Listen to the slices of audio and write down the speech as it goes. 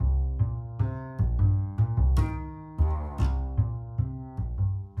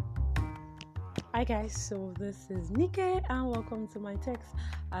Hi guys, so this is Nike and welcome to my text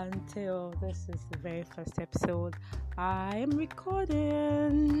until this is the very first episode I am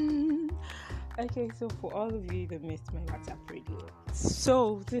recording. Okay, so for all of you that missed my WhatsApp radio,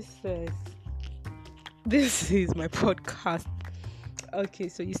 so this is my podcast. Okay,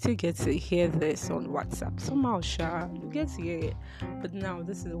 so you still get to hear this on WhatsApp. Somehow, you get to hear it. But now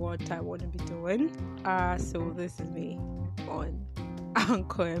this is what I want to be doing. So this is me on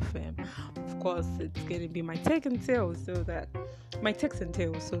Anchor FM. Of course, it's going to be my text and tales so that I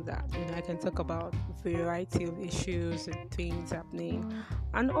can talk about a variety of issues and things happening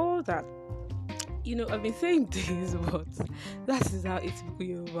and all that. I've been saying this, but that is how a typical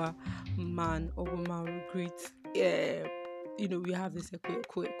Yoruba man or woman will greet. We have this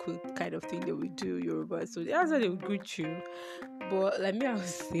quick kind of thing that we do Yoruba. So that's how they will greet you. But like me, I would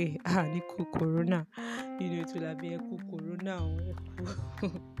say, Niku Corona. It will be Eku Corona or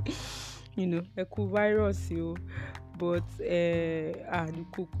Eku virus, but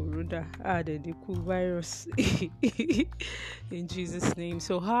Niku Corona, the Niku virus. In Jesus' name.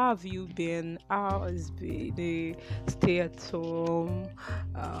 So how have you been? How has been the stay at home?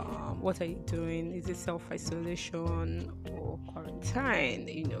 What are you doing? Is it self-isolation or quarantine?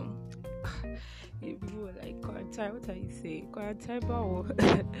 People were like, quarantine, what are you saying? Quarantine, but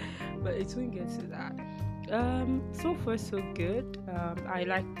it won't get to that. So far so good. I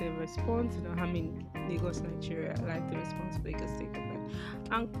like the response. I'm in Lagos, Nigeria. I like the response Lagos State government.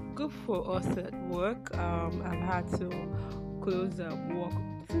 And good for us at work. I've had to close up work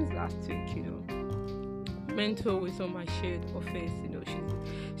since last week. Mentor with on my shared office.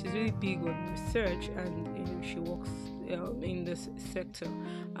 She's really big on research, and she works in this sector.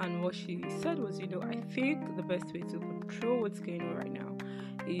 And what she said was, I think the best way to control what's going on right now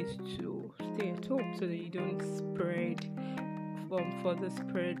is to stay at home so that you don't further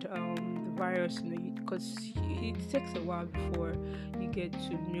spread the virus, because it takes a while before you get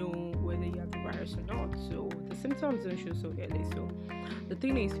to know whether you have the virus or not. So the symptoms don't show so early. So the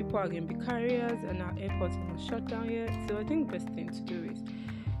thing is, people are going to be carriers, and our airports are not shut down yet. So I think the best thing to do is,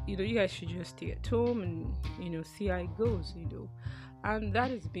 you guys should just stay at home and see how it goes. And that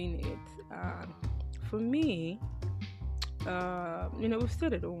has been it. For me, we've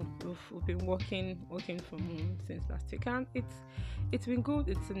stayed at home. We've been working from home since last week, and it's been good.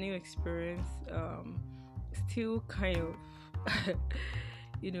 It's a new experience. Still kind of,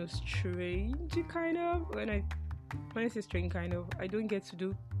 strange kind of. When I say strange kind of, I don't get to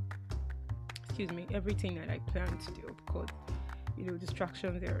do, everything that I plan to do because,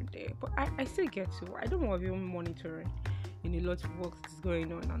 distractions here and there. But I still get to. I don't want to be monitoring, a lot of work that's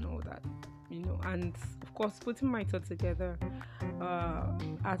going on and all that. And of course, putting my thoughts together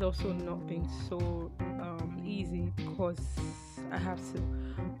has also not been so easy because I have to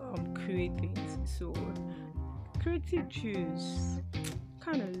create things. So creative juice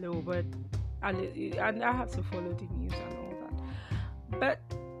kind of low, but and I have to follow the news and all that. But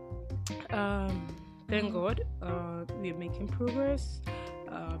thank God, we're making progress.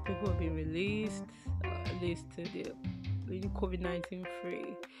 People have been released, at least the COVID-19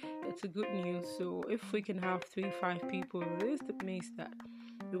 free. It's a good news. So if we can have 3-5 people released, it means that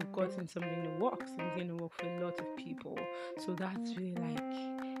we've gotten something to work for a lot of people. So that's really like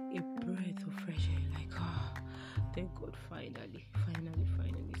a breath of fresh air. Like, thank God, finally.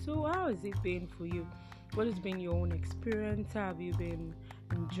 So how has it been for you? What has been your own experience? Have you been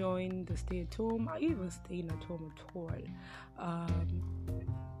enjoying the stay at home? Are you even staying at home at all?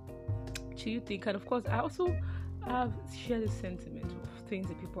 Do you think? And of course, I also have shared the sentiment of things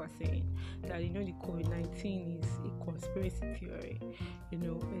that people are saying that the COVID-19 is a conspiracy theory. It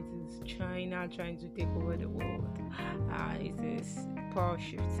is China trying to take over the world. It is power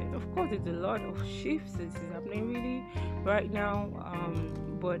shifts, and of course, there's a lot of shifts that is happening really right now.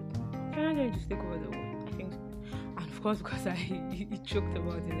 But China trying to take over the world, I think. And of course, because I joked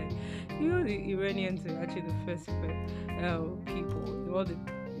about it, the Iranians are actually the first people, a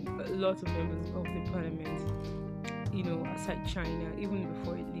lot of members of the parliament, aside China, even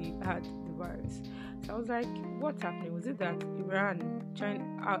before it had the virus. So I was like, what's happening? Was it that China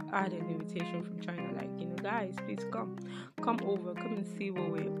had an invitation from China, guys, please come over, come and see what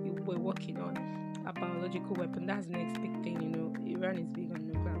we're working on, a biological weapon. That's the next big thing. Iran is big on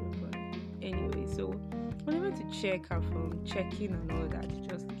nuclear weapon. Anyway, so when I went to check her from check-in and all that,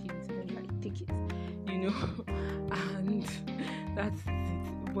 just give it to them, take it, and that's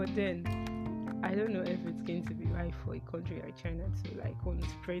it. But then I don't know if it's going to be right for a country like China to want to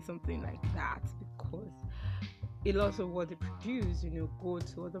spray something like that, because a lot of what they produce, go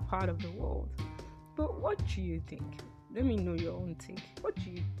to other part of the world. But what do you think? Let me know your own take. What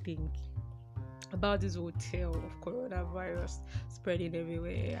do you think about this whole tale of coronavirus spreading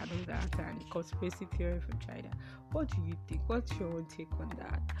everywhere and all that, and conspiracy theory from China. What do you think? What's your own take on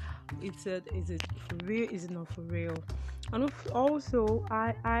that? Is it for real? Is it not for real? And also,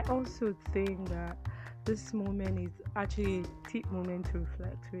 I also think that this moment is actually a deep moment to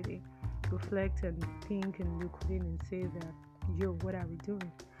reflect and think and look within and say that, yo, what are we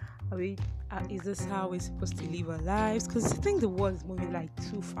doing? Is this how we're supposed to live our lives? Because I think the world is moving like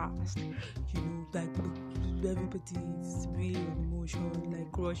too fast. Like everybody is really on emotion,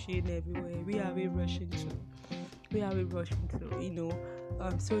 like rushing everywhere. Where are we rushing to?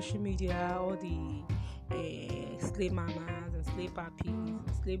 Social media, all the slave mamas and slave papis and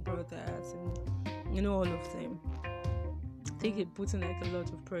slave brothers, and all of them. I think it puts in like a lot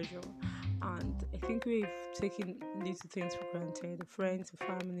of pressure. And I think we've taken little things for granted. The friends, the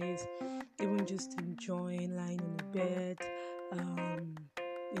families, even just enjoying lying in the bed,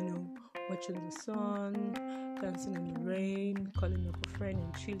 watching the sun, dancing in the rain, calling up a friend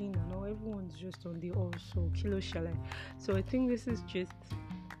and chilling and all. Everyone's just on the also kilo shale. So I think this is just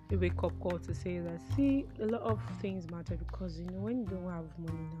a wake-up call to say that, see, a lot of things matter, because when you don't have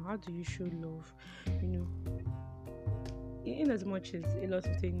money now, how do you show love? In as much as a lot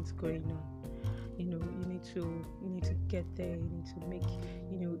of things going on, you need to get there. You need to make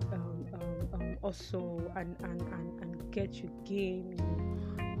also and get your game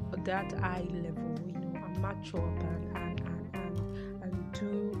that high level, and match up and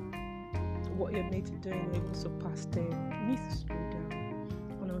do what you're made to do and able to surpass them. You need to slow down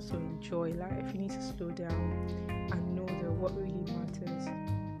and also enjoy life. You need to slow down and know that what really matters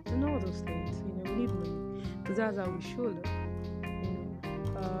and all those things. We need money, because that's how we show love.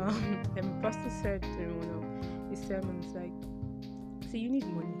 And Pastor said his sermons, like, see, you need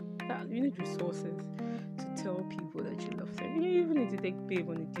money, you need resources to tell people that you love them. You even need to take babe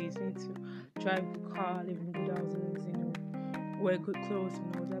on a date. You need to drive the car, live in good houses, wear good clothes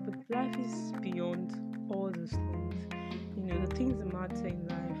and all that. But life is beyond all those things. The things that matter in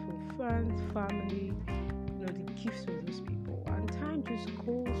life, from friends, family, the gifts of those people. And time just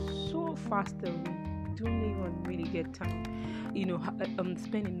goes so fast that we don't even really get time,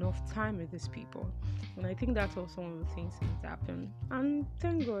 spend enough time with these people. And I think that's also one of the things that happen. And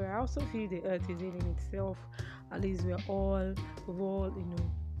thank God, I also feel the earth is healing itself. At least we've all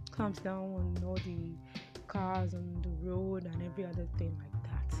clamped down on all the cars on the road and every other thing like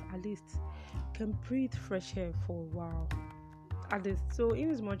that. At least can breathe fresh air for a while. At least, so in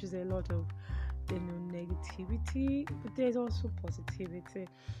as much as a lot of negativity, but there's also positivity.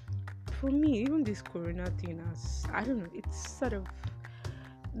 For me, even this corona thing, I don't know, it's sort of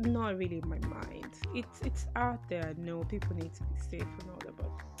not really in my mind. It's out there. I know people need to be safe and all that,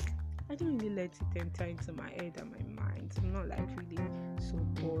 but I don't really let it enter into my head and my mind. I'm not like really so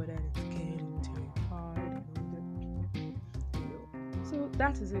bored and it's getting terrified and all that. So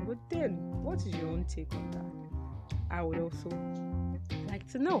that is it. But then, what is your own take on that? I would also like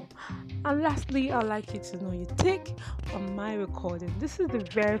to know. And lastly, I'd like you to know your take on my recording. This is the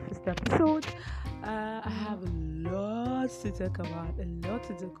very first episode. I have a lot to talk about.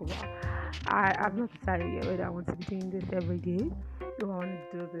 I've not decided yet whether I want to be doing this every day, or I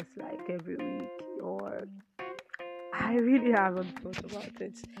want to do this like every week, or I really haven't thought about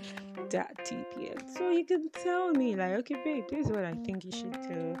it that deep yet. So you can tell me, like, okay, babe, this is what I think you should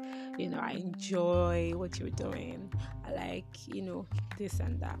do. I enjoy what you're doing. I like, this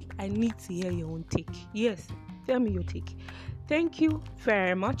and that. I need to hear your own take. Yes, tell me your take. Thank you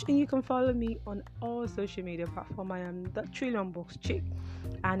very much. And you can follow me on all social media platforms. I am the Trillion Box Chick,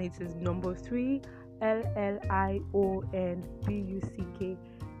 and it is number 3 LLIONBUCKS.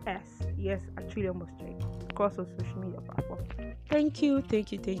 Yes, a Trillion Box Chick across all social media platforms. Thank you.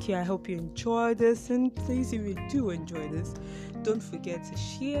 I hope you enjoy this, and please, if you do enjoy this, don't forget to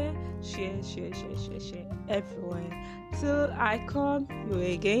share everywhere. Till I come you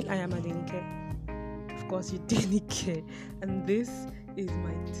again, I am Adenike. Of course, you didn't care, and this is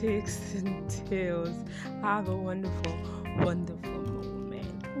my takes and tales. Have a wonderful moment.